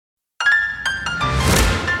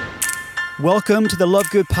Welcome to the Love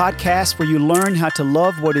Good podcast, where you learn how to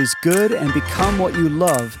love what is good and become what you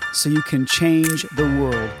love so you can change the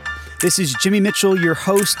world. This is Jimmy Mitchell, your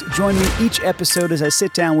host. Join me each episode as I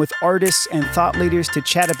sit down with artists and thought leaders to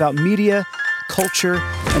chat about media, culture,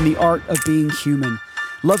 and the art of being human.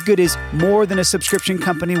 Love Good is more than a subscription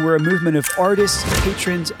company. We're a movement of artists,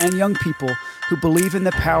 patrons, and young people who believe in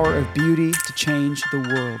the power of beauty to change the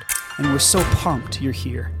world. And we're so pumped you're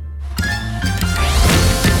here.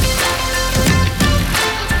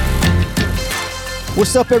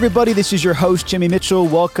 What's up, everybody? This is your host, Jimmy Mitchell.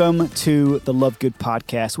 Welcome to the Love Good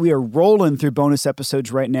podcast. We are rolling through bonus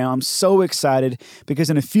episodes right now. I'm so excited because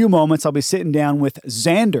in a few moments, I'll be sitting down with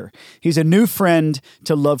Zander. He's a new friend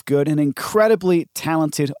to Love Good, an incredibly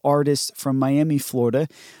talented artist from Miami, Florida.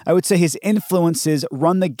 I would say his influences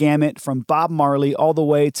run the gamut from Bob Marley all the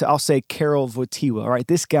way to, I'll say, Karol Wojtyła. All right,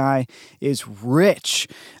 this guy is rich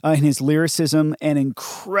in his lyricism and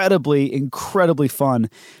incredibly fun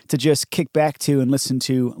to just kick back to and listen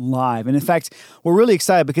to live. And in fact, we're really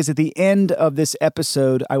excited because at the end of this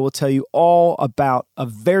episode, I will tell you all about a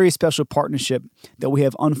very special partnership that we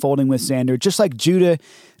have unfolding with Zander. Just like Judah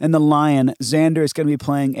and the Lion, Zander is going to be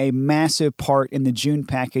playing a massive part in the June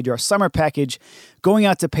package, our summer package, going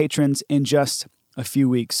out to patrons in just a few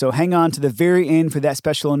weeks. So hang on to the very end for that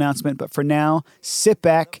special announcement. But for now, sit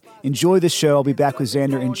back, enjoy the show. I'll be back with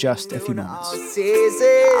Zander in just a few moments.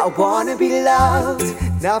 I wanna be loved,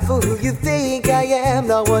 not for who you think I am,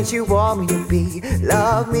 not what you want me to be.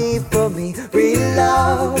 Love me for me, real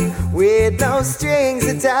love, with no strings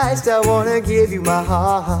attached. I wanna give you my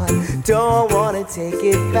heart, don't wanna take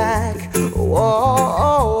it back.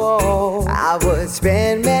 Whoa, I would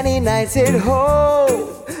spend many nights at home,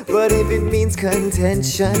 but if it means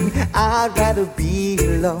contention, I'd rather be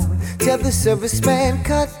alone. Tell the serviceman,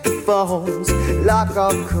 cut the phones, lock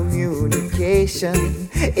off communication.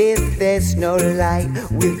 If there's no light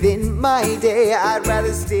within my day, I'd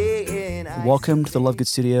rather stay in. Welcome to the Love Good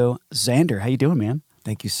Studio. Zander, how you doing, man?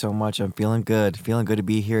 Thank you so much. I'm feeling good. Feeling good to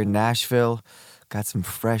be here in Nashville. Got some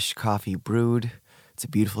fresh coffee brewed. It's a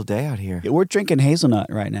beautiful day out here. Yeah, we're drinking hazelnut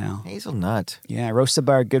right now. Hazelnut. Yeah, roasted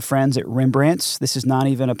by our good friends at Rembrandt's. This is not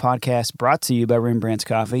even a podcast brought to you by Rembrandt's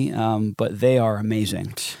Coffee, but they are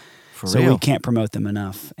amazing. For so real. we can't promote them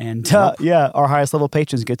enough. And Nope. our highest level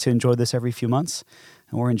patrons get to enjoy this every few months.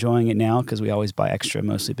 And we're enjoying it now because we always buy extra,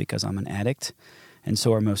 mostly because I'm an addict. And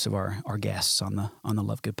so are most of our guests on the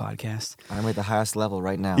Love Good podcast. I'm at the highest level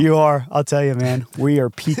right now. You are. I'll tell you, man. We are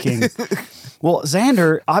peaking. Well,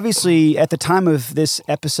 Zander, obviously, at the time of this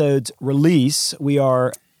episode's release, we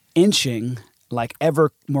are inching like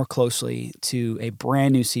ever more closely to a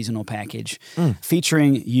brand new seasonal package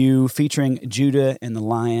featuring you, featuring Judah and the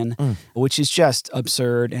Lion, which is just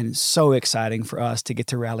absurd and so exciting for us to get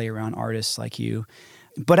to rally around artists like you.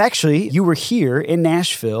 But actually, you were here in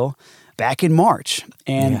Nashville back in March,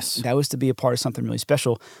 and that was to be a part of something really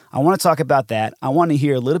special. I want to talk about that. I want to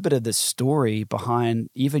hear a little bit of the story behind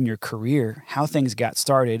even your career, how things got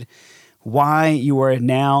started, why you are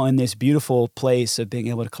now in this beautiful place of being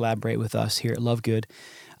able to collaborate with us here at Love Good.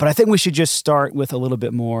 But I think we should just start with a little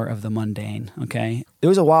bit more of the mundane, okay? There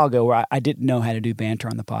was a while ago where I didn't know how to do banter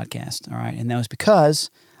on the podcast, all right? And that was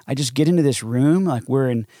because I just get into this room, like we're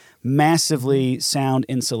in massively sound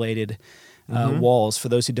insulated walls, for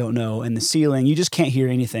those who don't know, and the ceiling, you just can't hear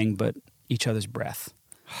anything but each other's breath.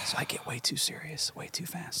 So I get way too serious, way too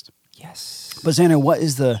fast. Yes. But Zander, what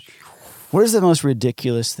is the most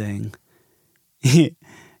ridiculous thing,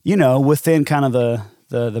 within kind of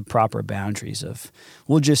the proper boundaries of,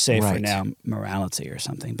 we'll just say for now, morality or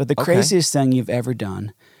something. But the craziest thing you've ever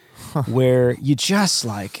done where you just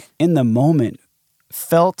like in the moment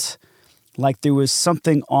felt like there was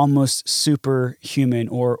something almost superhuman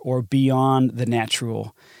or beyond the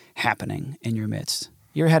natural happening in your midst.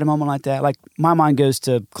 You ever had a moment like that? Like my mind goes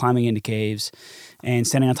to climbing into caves and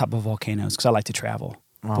standing on top of volcanoes because I like to travel.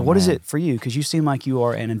 But what is it for you? Because you seem like you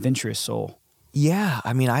are an adventurous soul. Yeah,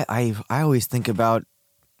 I mean, I always think about,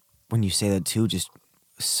 when you say that too, just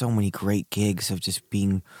so many great gigs of just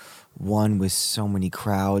being one with so many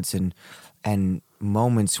crowds and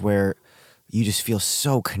moments where you just feel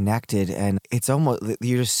so connected, and it's almost,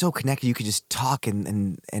 you're just so connected, you could just talk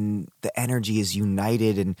and the energy is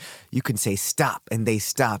united, and you can say stop and they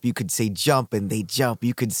stop, you could say jump and they jump,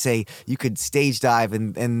 you could stage dive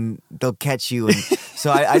and they'll catch you. And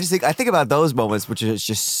so I think about those moments, which is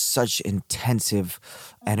just such intensive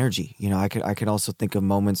energy. I could also think of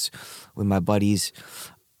moments with my buddies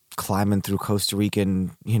climbing through Costa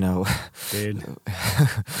Rican, Dude.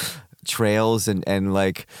 trails and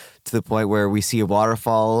like to the point where we see a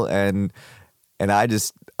waterfall and And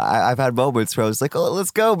I've had moments where I was like, oh, let's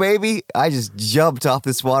go, baby. I just jumped off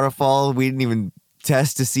this waterfall. We didn't even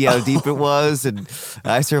test to see how deep it was. And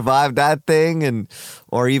I survived that thing.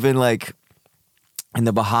 Or even like in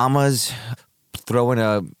the Bahamas, throwing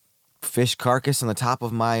a fish carcass on the top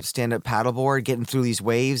of my stand-up paddleboard, getting through these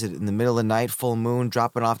waves in the middle of the night, full moon,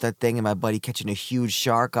 dropping off that thing, and my buddy catching a huge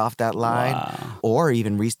shark off that line. Wow. Or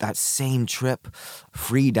even that same trip,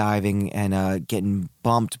 free diving and getting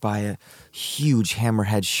bumped by a huge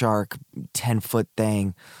hammerhead shark, 10-foot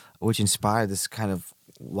thing, which inspired this kind of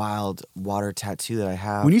wild water tattoo that I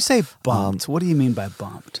have. When you say bumped, what do you mean by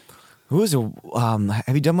bumped?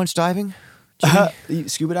 Have you done much diving?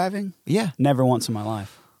 Scuba diving? Yeah. Never once in my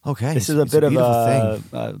life. Okay. This is a bit of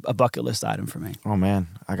thing. a bucket list item for me. Oh man,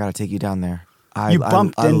 I gotta take you down there. You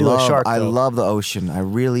bumped into a shark, I though. love the ocean.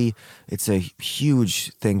 It's a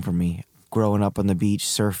huge thing for me. Growing up on the beach,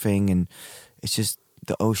 surfing, and it's just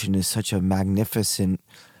the ocean is such a magnificent,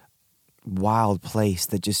 wild place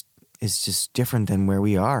that just is just different than where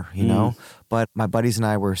we are, you know? But my buddies and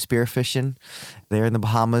I were spearfishing there in the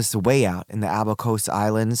Bahamas, way out in the Abacost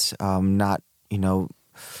Islands, not,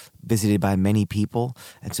 visited by many people.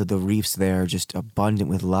 And so the reefs there are just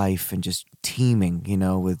abundant with life and just teeming,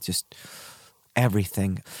 with just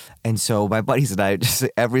everything. And so my buddies and I, just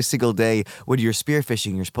every single day, when you're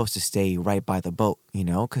spearfishing, you're supposed to stay right by the boat,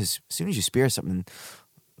 because as soon as you spear something,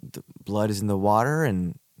 the blood is in the water,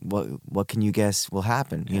 and what can you guess will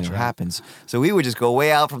happen? Happens. So we would just go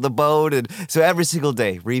way out from the boat, and so every single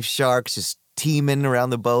day, reef sharks just teeming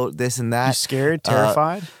around the boat, this and that. You scared,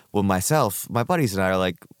 terrified? Well, my buddies and I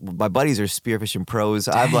are my buddies are spearfishing pros.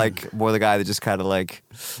 Dang. I'm like more the guy that just kind of like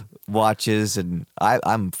watches, and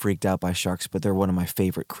I'm freaked out by sharks, but they're one of my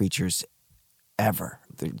favorite creatures ever.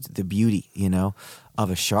 The beauty, of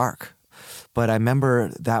a shark. But I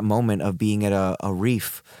remember that moment of being at a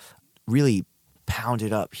reef, really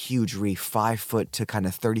pounded up, huge reef, 5 foot to kind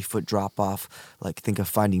of 30-foot drop off. Like think of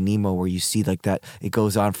Finding Nemo, where you see like that, it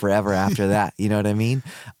goes on forever after that. You know what I mean?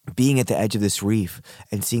 Being at the edge of this reef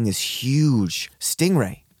and seeing this huge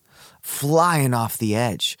stingray flying off the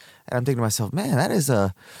edge. And I'm thinking to myself, man, that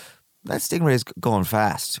stingray is going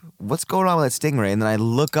fast. What's going on with that stingray? And then I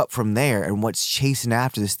look up from there, and what's chasing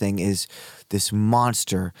after this thing is this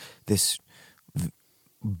monster, this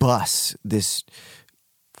bus, this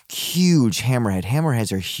huge hammerhead.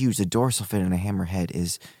 Hammerheads are huge. The dorsal fin in a hammerhead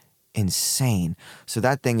is insane. So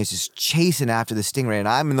that thing is just chasing after the stingray, and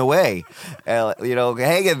I'm in the way,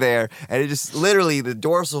 hanging there. And it just literally, the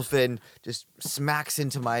dorsal fin just smacks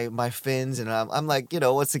into my fins, and I'm like,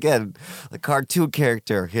 once again, the cartoon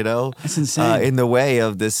character, That's insane. in the way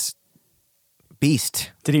of this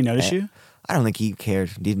beast. Did he notice you? I don't think he cared.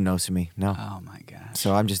 He didn't notice me. No. Oh my gosh.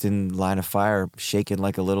 So I'm just in line of fire, shaking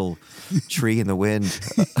like a little tree in the wind,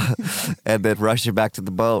 and then rushing back to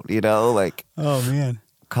the boat, Oh man.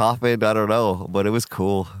 coughing. I don't know, but it was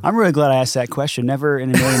cool. I'm really glad I asked that question. Never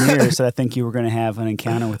in a million years did I think you were going to have an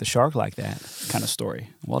encounter with a shark like that kind of story.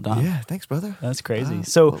 Well done. Yeah, thanks, brother. That's crazy.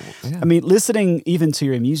 Yeah. I mean, listening even to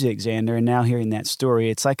your music, Zander, and now hearing that story,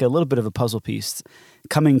 it's like a little bit of a puzzle piece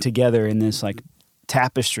coming together in this like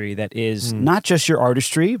tapestry that is not just your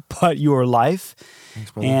artistry, but your life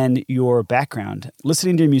and your background.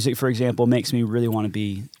 Listening to your music, for example, makes me really want to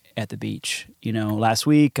be at the beach. Last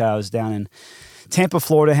week I was down in Tampa,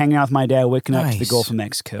 Florida, hanging out with my dad, waking up to the Gulf of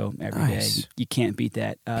Mexico every day. You can't beat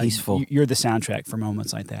that. Peaceful. You're the soundtrack for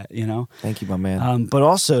moments like that, Thank you, my man. But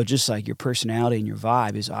also just like your personality and your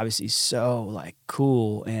vibe is obviously so like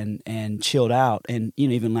cool and chilled out. And,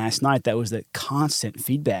 even last night, that was the constant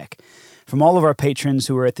feedback from all of our patrons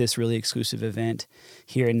who were at this really exclusive event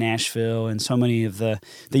here in Nashville, and so many of the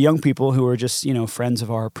young people who were just, friends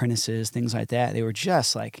of our apprentices, things like that. They were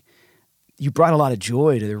just like, you brought a lot of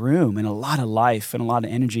joy to the room and a lot of life and a lot of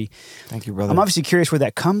energy. Thank you, brother. I'm obviously curious where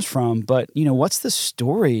that comes from, but, what's the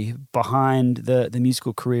story behind the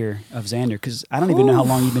musical career of Zander? Because I don't even know how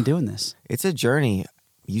long you've been doing this. It's a journey.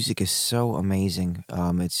 Music is so amazing.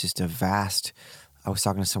 It's just a vast... I was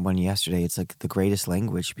talking to someone yesterday. It's like the greatest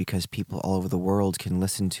language because people all over the world can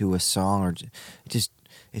listen to a song, or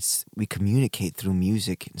we communicate through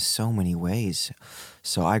music in so many ways.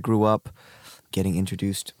 So I grew up getting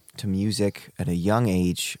introduced to music at a young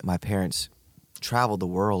age. My parents traveled the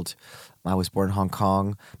world. I was born in Hong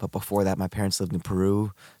Kong, but before that, my parents lived in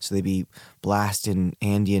Peru. So they'd be blasting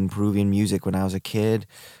Andean, Peruvian music when I was a kid,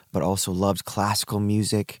 but also loved classical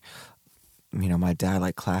music. My dad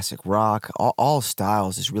liked classic rock, all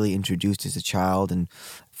styles, is really introduced as a child. And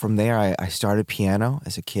from there, I started piano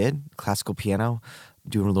as a kid, classical piano.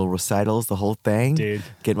 doing little recitals, the whole thing. Dude.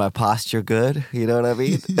 Get my posture good. You know what I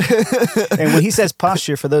mean? And when he says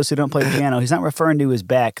posture, for those who don't play the piano, he's not referring to his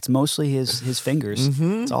back. It's mostly his fingers.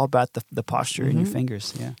 Mm-hmm. It's all about the posture in your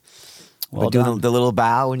fingers. Yeah. Well But do done. the little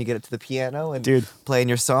bow when you get up to the piano and Dude. playing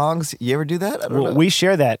your songs. You ever do that? I don't Well, know. we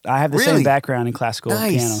share that. I have the Really? same background in classical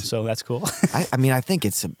Nice. piano, so that's cool. I mean, I think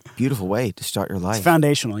it's a beautiful way to start your life. It's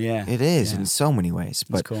foundational, yeah. It is Yeah. in so many ways.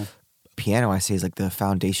 That's But cool. piano, I say, is like the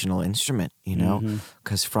foundational instrument, you know?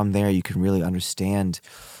 Because from there, you can really understand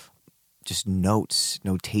just notes,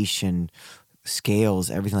 notation, scales,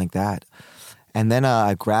 everything like that. And then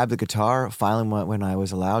I grabbed the guitar finally when I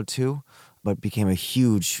was allowed to, but became a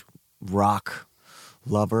huge rock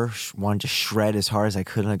lover. Wanted to shred as hard as I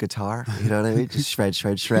could on a guitar. You know what I mean? Just shred,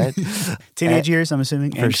 shred, shred. Teenage years, I'm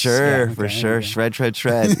assuming? For Angst. sure, Yeah, okay, for there sure. we go. Shred, shred,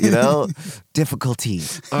 shred. You know? Difficulty.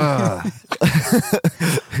 Ugh.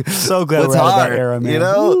 So glad What's we're out of hard, that era, man. you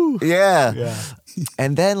know? Woo. Yeah. Yeah.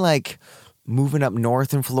 And then, like, moving up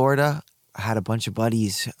north in Florida, I had a bunch of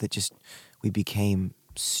buddies that we became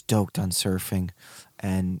stoked on surfing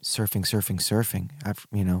and surfing.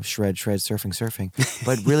 I've, shred, surfing.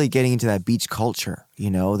 But really getting into that beach culture,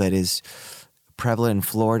 that is prevalent in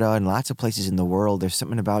Florida and lots of places in the world. There's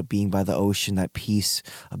something about being by the ocean, that peace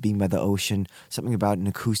of being by the ocean, something about an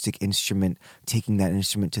acoustic instrument, taking that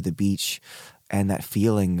instrument to the beach, and that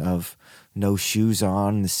feeling of no shoes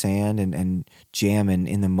on in the sand and jamming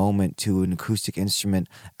in the moment to an acoustic instrument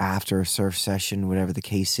after a surf session, whatever the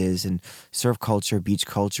case is. And surf culture, beach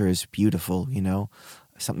culture is beautiful,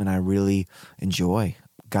 something I really enjoy.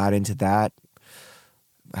 Got into that.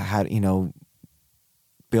 I had,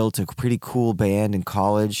 built a pretty cool band in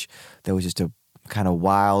college that was just a kind of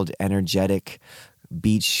wild, energetic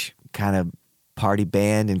beach kind of party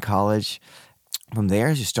band in college. From there,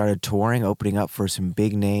 I just started touring, opening up for some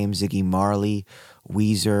big names: Ziggy Marley,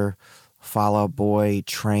 Weezer, Fall Out Boy,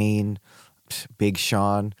 Train, Big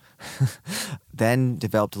Sean. Then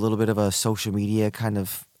developed a little bit of a social media kind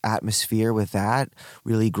of atmosphere with that,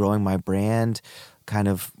 really growing my brand, kind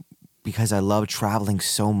of because I love traveling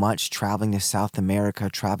so much, traveling to South America,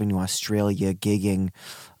 traveling to Australia, gigging,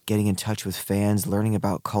 getting in touch with fans, learning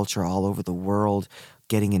about culture all over the world,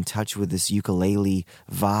 getting in touch with this ukulele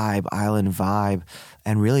vibe, island vibe,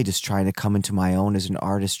 and really just trying to come into my own as an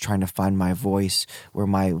artist, trying to find my voice, where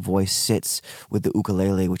my voice sits with the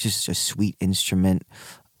ukulele, which is a sweet instrument.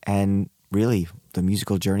 And really, the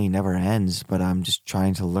musical journey never ends, but I'm just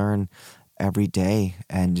trying to learn every day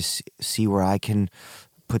and just see where I can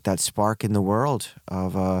put that spark in the world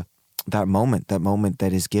of that moment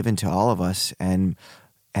that is given to all of us. And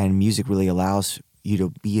music really allows you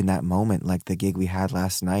to be in that moment, like the gig we had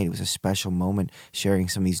last night. It was a special moment, sharing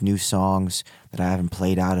some of these new songs that I haven't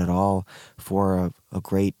played out at all for a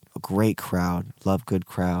great crowd, love good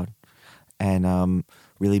crowd, and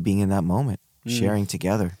really being in that moment, sharing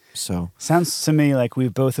together. So sounds to me like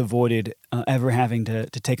we've both avoided ever having to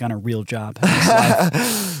take on a real job in this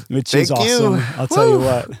life, which is Thank awesome. you. I'll tell you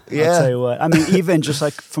what. Yeah. I'll tell you what. I mean, even just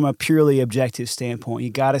like from a purely objective standpoint,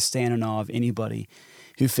 you got to stand in awe of anybody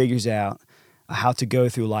who figures out how to go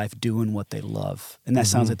through life doing what they love. And that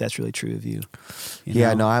sounds like that's really true of you.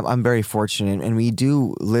 Yeah, no, I'm very fortunate. And we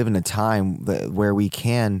do live in a time where we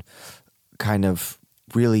can kind of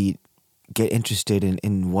really get interested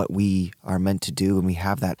in what we are meant to do, and we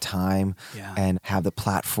have that time and have the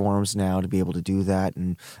platforms now to be able to do that,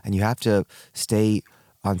 and you have to stay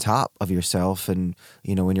on top of yourself and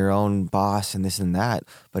when your own boss and this and that.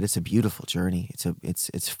 But it's a beautiful journey.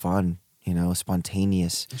 It's fun,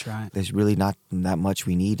 spontaneous. That's right. There's really not that much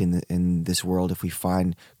we need in this world if we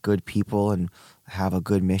find good people and have a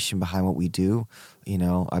good mission behind what we do.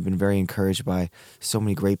 I've been very encouraged by so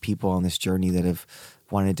many great people on this journey that have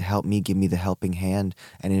wanted to help me, give me the helping hand,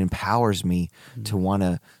 and it empowers me to want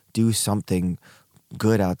to do something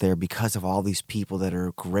good out there because of all these people that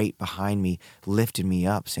are great behind me, lifting me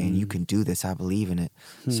up, saying, you can do this, I believe in it.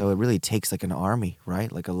 So it really takes like an army,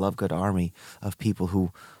 right? Like a love good army of people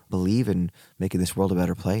who believe in making this world a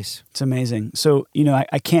better place. It's amazing. So,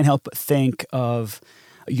 I can't help but think of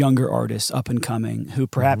younger artists up and coming who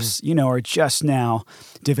perhaps, are just now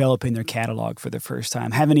developing their catalog for the first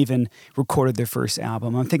time, haven't even recorded their first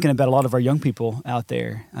album. I'm thinking about a lot of our young people out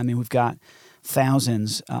there. I mean, we've got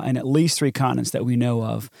thousands in at least 3 continents that we know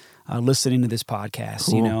of listening to this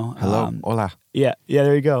podcast, Cool. Hello. Hola. Yeah,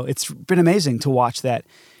 there you go. It's been amazing to watch that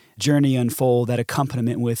journey unfold, that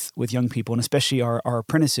accompaniment with young people, and especially our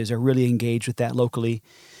apprentices are really engaged with that locally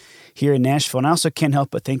here in Nashville. And I also can't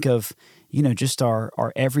help but think of just our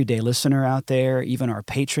everyday listener out there, even our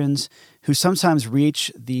patrons, who sometimes reach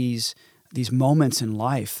these moments in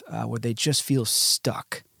life where they just feel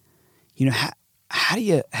stuck. how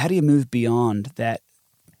do you move beyond that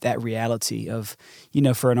reality of,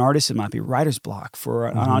 for an artist, it might be writer's block. For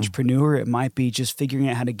an entrepreneur, it might be just figuring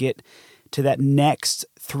out how to get to that next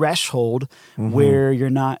threshold where you're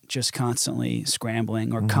not just constantly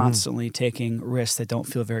scrambling or constantly taking risks that don't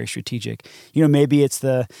feel very strategic. Maybe it's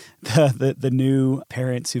the new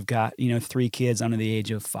parents who've got, 3 kids under the age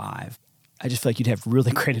of 5. I just feel like you'd have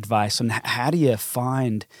really great advice on how do you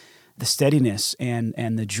find the steadiness and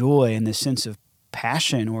the joy and the sense of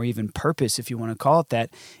passion or even purpose, if you want to call it that,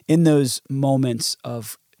 in those moments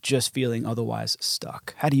of just feeling otherwise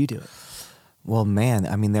stuck. How do you do it? Well, man,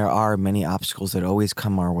 I mean, there are many obstacles that always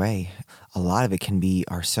come our way. A lot of it can be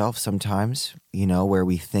ourselves sometimes, where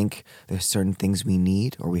we think there's certain things we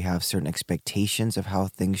need or we have certain expectations of how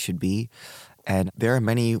things should be. And there are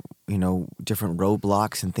many, different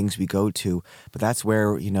roadblocks and things we go to, but that's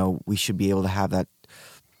where, we should be able to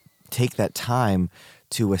take that time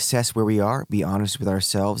to assess where we are, be honest with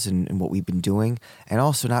ourselves and what we've been doing, and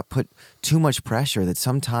also not put too much pressure that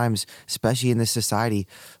sometimes, especially in this society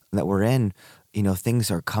that we're in,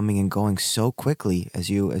 things are coming and going so quickly, as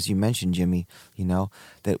you mentioned, Jimmy,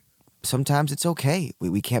 that sometimes it's okay.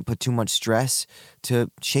 We can't put too much stress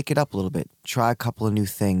to shake it up a little bit, try a couple of new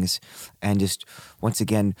things, and just, once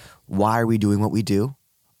again, why are we doing what we do?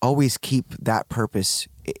 Always keep that purpose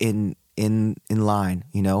in line.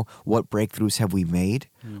 What breakthroughs have we made?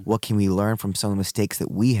 What can we learn from some of the mistakes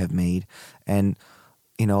that we have made? And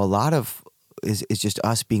a lot of is just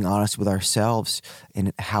us being honest with ourselves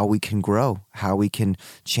and how we can grow, how we can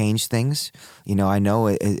change things. I know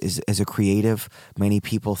as a creative, many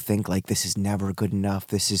people think like this is never good enough.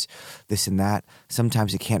 This is this and that.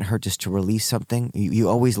 Sometimes it can't hurt just to release something. You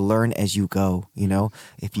always learn as you go.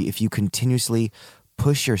 If you continuously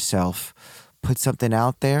push yourself, put something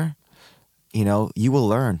out there, you will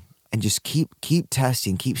learn. And just keep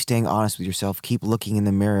testing, keep staying honest with yourself, keep looking in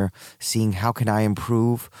the mirror, seeing how can I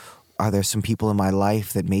improve. Are there some people in my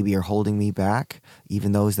life that maybe are holding me back,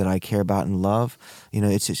 even those that I care about and love?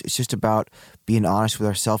 It's just about being honest with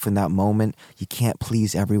ourselves in that moment. You can't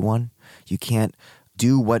please everyone. You can't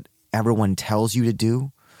do what everyone tells you to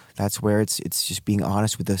do. That's where it's just being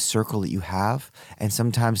honest with the circle that you have, and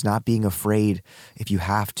sometimes not being afraid, if you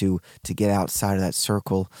have to get outside of that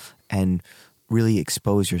circle and really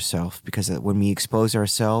expose yourself. Because when we expose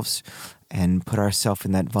ourselves and put ourselves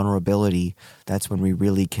in that vulnerability, that's when we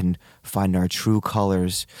really can find our true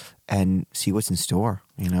colors and see what's in store,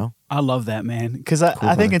 I love that, man, because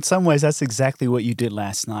I think in some ways that's exactly what you did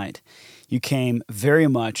last night. You came very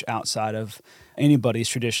much outside of anybody's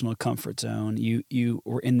traditional comfort zone. You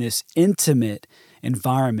were in this intimate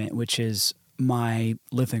environment, which is my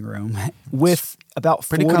living room, with about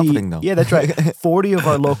 40. Pretty comforting, though. Yeah, that's right. 40 of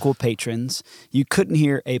our local patrons. You couldn't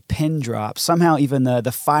hear a pin drop. Somehow even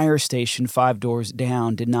the fire station 5 doors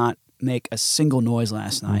down did not make a single noise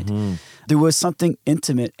last night. There was something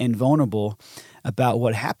intimate and vulnerable about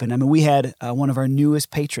what happened. I mean, we had one of our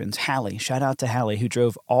newest patrons, Hallie. Shout out to Hallie, who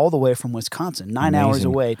drove all the way from Wisconsin, 9 hours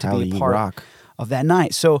away to Hallie, be a part of that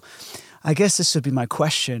night. So I guess this would be my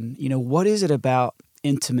question. What is it about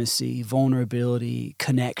intimacy, vulnerability,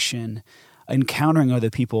 connection, encountering other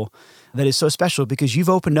people that is so special? Because you've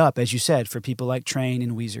opened up, as you said, for people like Train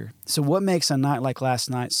and Weezer. So what makes a night like last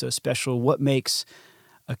night so special? What makes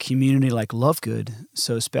a community like Lovegood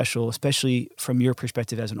so special, especially from your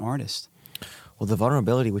perspective as an artist? Well, the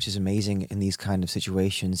vulnerability, which is amazing in these kind of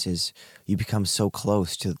situations, is you become so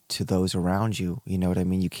close to those around you. You know what I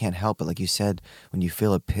mean? You can't help it. Like you said, when you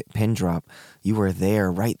feel a pin drop, you were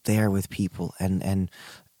there, right there with people. And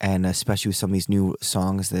especially with some of these new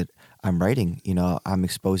songs that I'm writing, I'm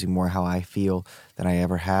exposing more how I feel than I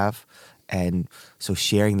ever have. And so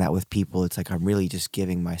sharing that with people, it's like I'm really just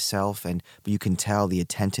giving myself, but you can tell the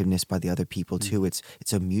attentiveness by the other people too.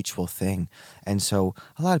 It's a mutual thing. And so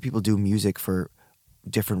a lot of people do music for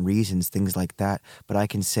different reasons, things like that. But I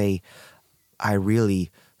can say I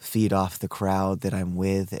really feed off the crowd that I'm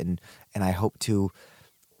with, and I hope to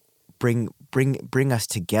bring us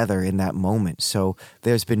together in that moment. So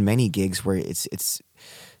there's been many gigs where it's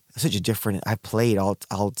such a different. I played all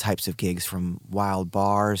types of gigs, from wild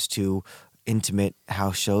bars to intimate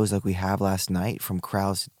house shows like we have last night, from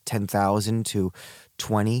crowds 10,000 to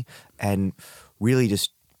 20, and really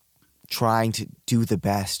just trying to do the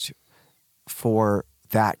best for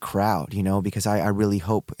that crowd, because I really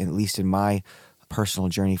hope, at least in my personal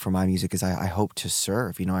journey for my music, is I hope to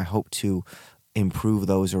serve, I hope to improve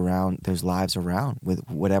those lives around, with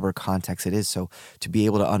whatever context it is. So to be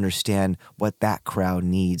able to understand what that crowd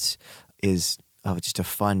needs is just a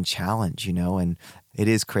fun challenge, It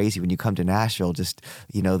is crazy when you come to Nashville. Just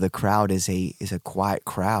the crowd is a quiet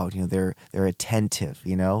crowd. They're attentive.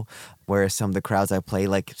 Whereas some of the crowds I play,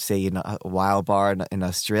 like say in a wild bar in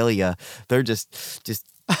Australia, they're just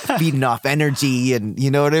feeding off energy, and you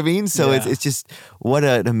know what I mean. So Yeah. it's just what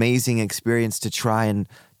an amazing experience to try and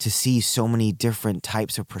to see so many different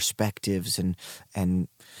types of perspectives and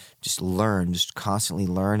just constantly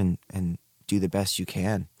learn and do the best you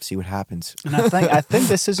can, see what happens. And I think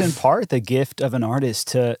this is in part the gift of an artist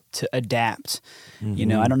to adapt. I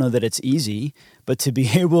don't know that it's easy, but to be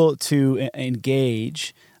able to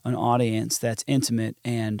engage an audience that's intimate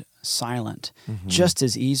and silent just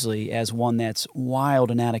as easily as one that's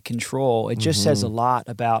wild and out of control. It just says a lot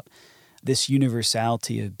about this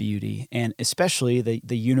universality of beauty, and especially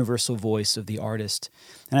the universal voice of the artist.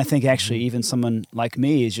 And I think actually even someone like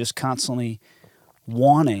me is just constantly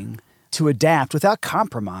wanting to adapt without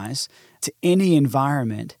compromise to any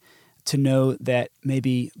environment, to know that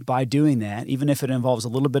maybe by doing that, even if it involves a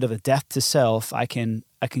little bit of a death to self, I can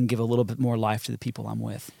give a little bit more life to the people I'm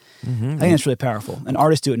with. I think that's really powerful. And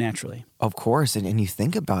artists do it naturally. Of course. And you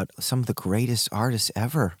think about some of the greatest artists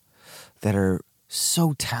ever that are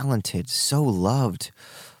so talented, so loved,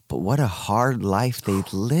 but what a hard life they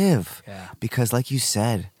live. Yeah. Because like you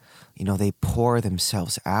said, they pour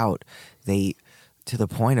themselves out. To the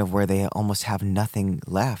point of where they almost have nothing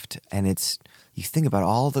left. And you think about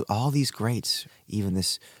all these greats, even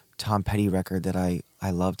this Tom Petty record that I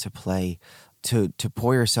love to play, to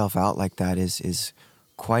pour yourself out like that is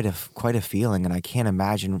quite a feeling. And I can't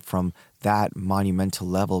imagine from that monumental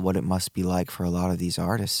level what it must be like for a lot of these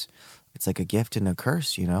artists. It's like a gift and a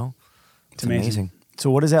curse, It's amazing. So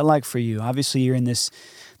what is that like for you? Obviously, you're in this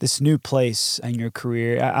new place in your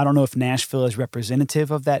career. I don't know if Nashville is representative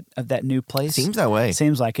of that new place. Seems that way.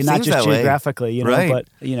 Seems like it, not just geographically, right. But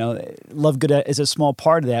Love Good is a small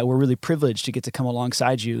part of that. We're really privileged to get to come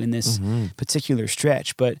alongside you in this particular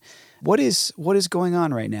stretch. But what is going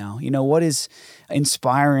on right now? What is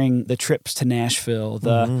inspiring the trips to Nashville,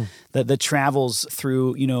 the travels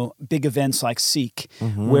through big events like Seek,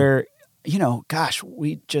 where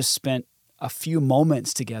we just spent a few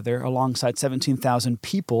moments together alongside 17,000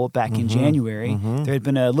 people back in January. There had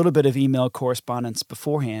been a little bit of email correspondence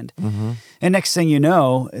beforehand. And next thing you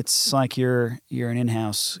know, it's like you're an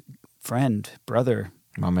in-house friend, brother,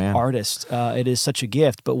 my man, artist. It is such a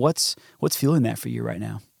gift. But what's fueling that for you right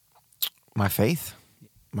now? My faith.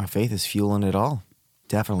 My faith is fueling it all.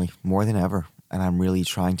 Definitely, more than ever. And I'm really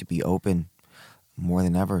trying to be open more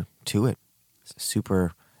than ever to it.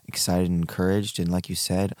 Super excited and encouraged. And like you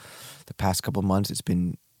said, the past couple of months, it's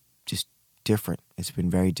been just different. It's been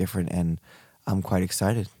very different. And I'm quite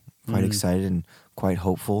excited and quite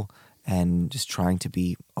hopeful, and just trying to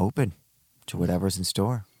be open to whatever's in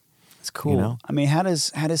store. It's cool. I mean, how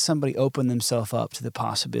does somebody open themselves up to the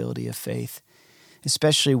possibility of faith,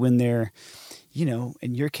 especially when they're,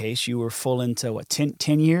 in your case, you were full into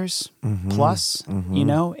 10 years plus,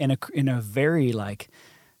 in a very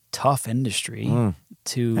tough industry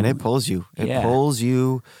and it pulls you. It pulls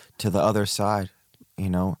you to the other side,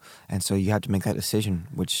 and so you have to make that decision.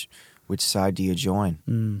 Which side do you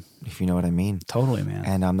join? If you know what I mean. Totally, man.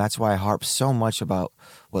 And that's why I harp so much about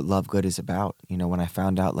what Love Good is about. When I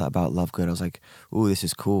found out about Love Good, I was like, ooh, this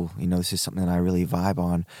is cool. This is something that I really vibe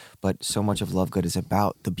on. But so much of Love Good is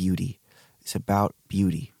about the beauty. It's about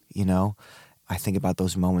beauty, I think about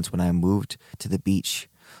those moments when I moved to the beach,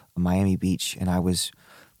 Miami Beach, and I was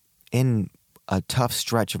in a tough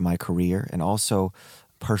stretch of my career, and also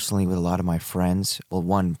personally with a lot of my friends. Well,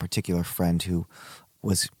 one particular friend who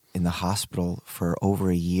was in the hospital for over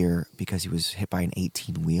a year because he was hit by an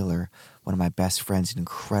 18-wheeler. One of my best friends, an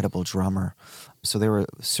incredible drummer. So there were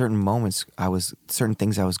certain moments, certain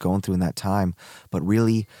things I was going through in that time, but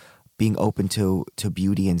really being open to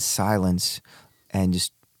beauty and silence, and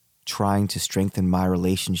just trying to strengthen my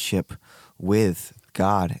relationship with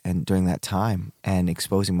God and during that time, and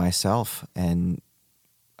exposing myself. And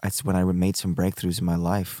that's when I made some breakthroughs in my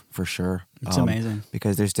life, for sure. It's amazing.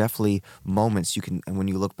 Because there's definitely moments and when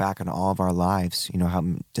you look back on all of our lives, how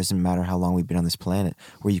it doesn't matter how long we've been on this planet,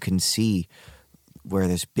 where you can see where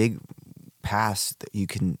there's big paths that you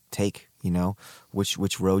can take,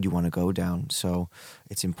 which road you want to go down. So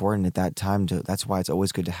it's important at that time that's why it's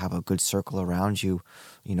always good to have a good circle around you,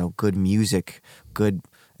 good music, good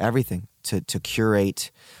everything to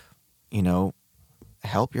curate,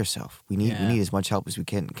 help yourself. We need as much help as we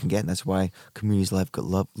can get, and that's why communities love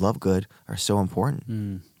good are so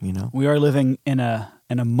important. We are living in a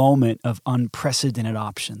moment of unprecedented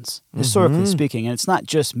options, historically speaking, and it's not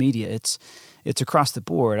just media. It's across the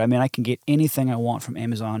board. I mean, I can get anything I want from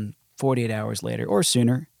Amazon 48 hours later or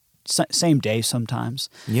sooner, same day sometimes.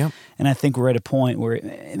 Yep. And I think we're at a point where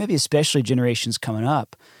maybe especially generations coming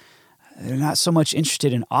up, they're not so much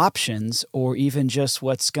interested in options or even just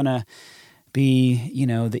what's going to be,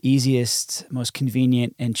 the easiest, most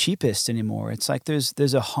convenient and cheapest anymore. It's like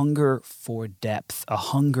there's a hunger for depth, a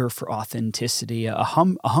hunger for authenticity, a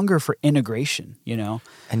hunger for integration,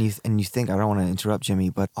 And you think, I don't want to interrupt, Jimmy,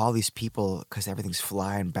 but all these people, because everything's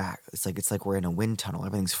flying back, it's like we're in a wind tunnel.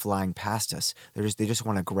 Everything's flying past us. They just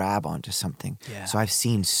want to grab onto something. Yeah. So I've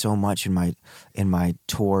seen so much in my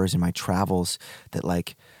tours and my travels that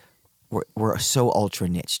like we're so ultra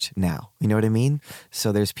niched now. You know what I mean?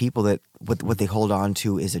 So there's people that what they hold on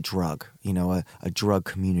to is a drug, a drug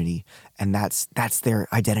community, and that's their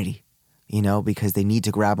identity, because they need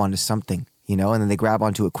to grab onto something, and then they grab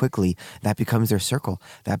onto it quickly. That becomes their circle.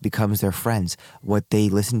 That becomes their friends. What they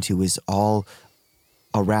listen to is all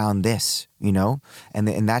around this,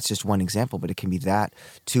 and that's just one example, but it can be that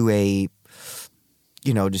to a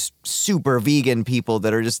just super vegan people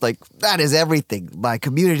that are just like, that is everything. My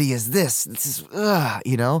community is this. This is,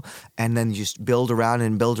 and then you just build around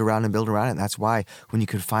and build around and build around it. And that's why when you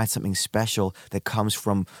can find something special that comes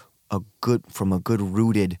from a good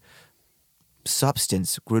rooted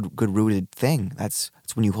substance, good rooted thing, that's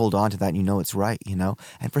when you hold on to that and it's right,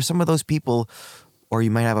 And for some of those people, or you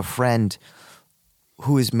might have a friend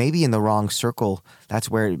who is maybe in the wrong circle, that's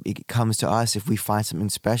where it comes to us. If we find something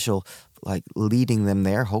special, like leading them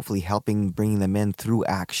there, hopefully bringing them in through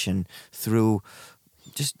action, through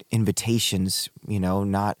just invitations,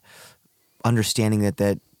 not understanding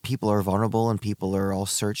that people are vulnerable and people are all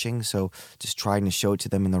searching. So just trying to show it to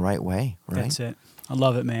them in the right way, right? That's it. I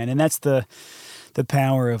love it, man. And that's the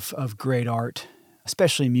power of great art,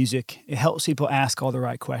 especially music. It helps people ask all the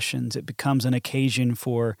right questions. It becomes an occasion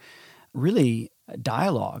for really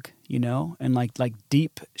dialogue, and like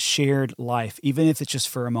deep shared life, even if it's just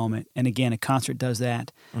for a moment. And again, a concert does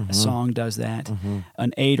that, a song does that,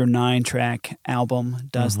 an 8 or 9 track album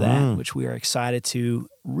does that, which we are excited to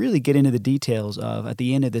really get into the details of. At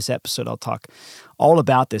the end of this episode, I'll talk all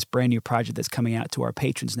about this brand new project that's coming out to our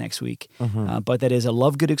patrons next week. But that is a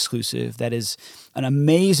Love Good exclusive. That is an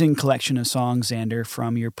amazing collection of songs, Zander,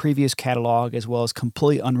 from your previous catalog, as well as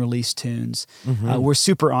completely unreleased tunes. We're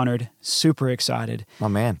super honored, super excited, my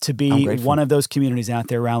man, to be one of those communities out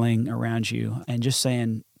there rallying around you and just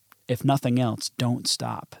saying, if nothing else, don't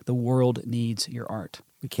stop. The world needs your art.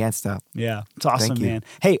 We can't stop. Yeah. It's awesome, Thank you. man.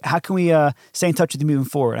 Hey, how can we stay in touch with you moving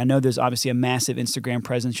forward? I know there's obviously a massive Instagram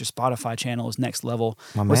presence. Your Spotify channel is next level.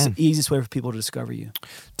 What's the easiest way for people to discover you?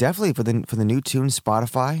 Definitely for the new tune,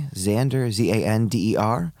 Spotify, Zander,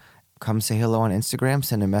 Zander. Come say hello on Instagram.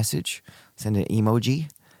 Send a message. Send an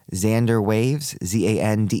emoji. Zander Waves,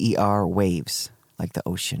 Zander Waves. Like the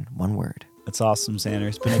ocean. One word. That's awesome, Zander.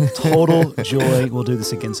 It's been a total joy. We'll do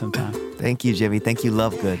this again sometime. Thank you, Jimmy. Thank you,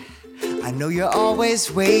 Love Good. I know you're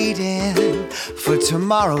always waiting for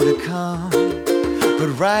tomorrow to come,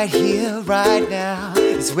 but right here, right now,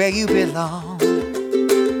 is where you belong.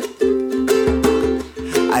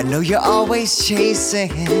 I know you're always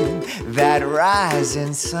chasing that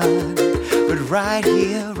rising sun, but right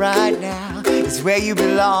here, right now, is where you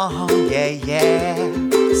belong. Yeah, yeah.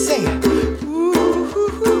 Say it.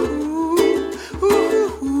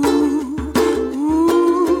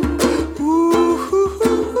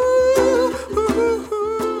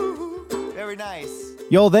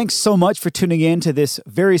 Y'all, thanks so much for tuning in to this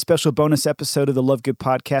very special bonus episode of the Love Good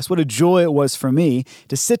Podcast. What a joy it was for me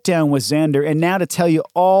to sit down with Zander and now to tell you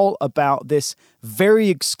all about this very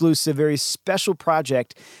exclusive, very special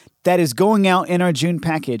project that is going out in our June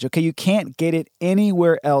package. Okay, you can't get it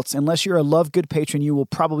anywhere else. Unless you're a Love Good patron, you will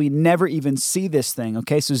probably never even see this thing.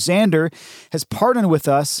 Okay, so Zander has partnered with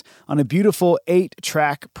us on a beautiful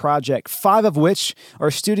 8-track project, 5 of which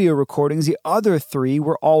are studio recordings. The other 3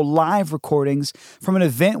 were all live recordings from an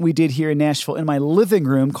event we did here in Nashville in my living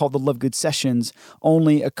room called the Love Good Sessions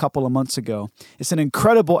only a couple of months ago. It's an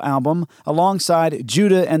incredible album alongside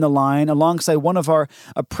Judah and the Lion, alongside one of our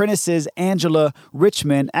apprentices, Angela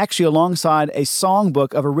Richmond, actually alongside a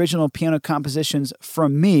songbook of original piano compositions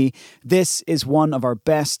from me. This is one of our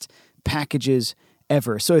best packages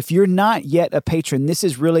ever. So if you're not yet a patron, this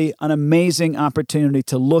is really an amazing opportunity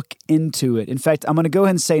to look into it. In fact, I'm going to go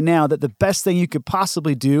ahead and say now that the best thing you could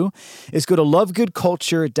possibly do is go to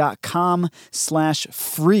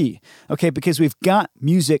lovegoodculture.com/free. Okay, because we've got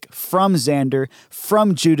music from Zander,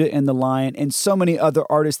 from Judah and the Lion, and so many other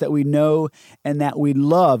artists that we know and that we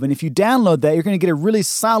love. And if you download that, you're going to get a really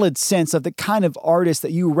solid sense of the kind of artist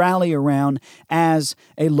that you rally around as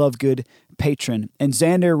a Love Good patron, and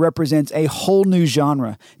Zander represents a whole new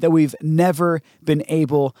genre that we've never been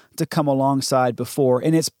able to come alongside before,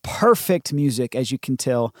 and it's perfect music, as you can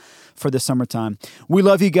tell, for the summertime. We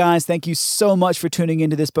love you guys. Thank you so much for tuning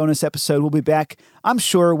into this bonus episode. We'll be back, I'm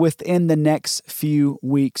sure, within the next few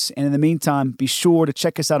weeks. And in the meantime, be sure to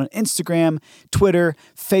check us out on Instagram, Twitter,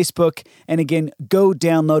 Facebook, and again, go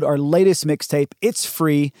download our latest mixtape. It's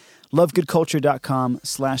free.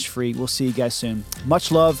 lovegoodculture.com/free. We'll see you guys soon. Much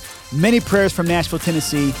love. Many prayers from Nashville,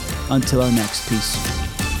 Tennessee. Until our next. Peace.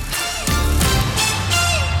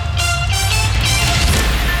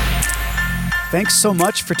 Thanks so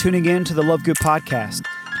much for tuning in to the Love Good podcast.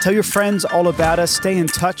 Tell your friends all about us, stay in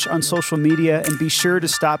touch on social media, and be sure to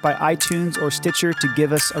stop by iTunes or Stitcher to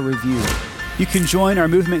give us a review. You can join our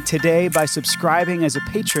movement today by subscribing as a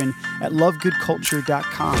patron at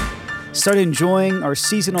lovegoodculture.com. Start enjoying our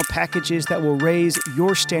seasonal packages that will raise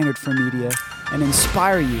your standard for media and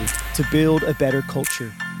inspire you to build a better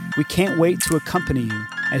culture. We can't wait to accompany you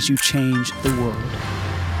as you change the world.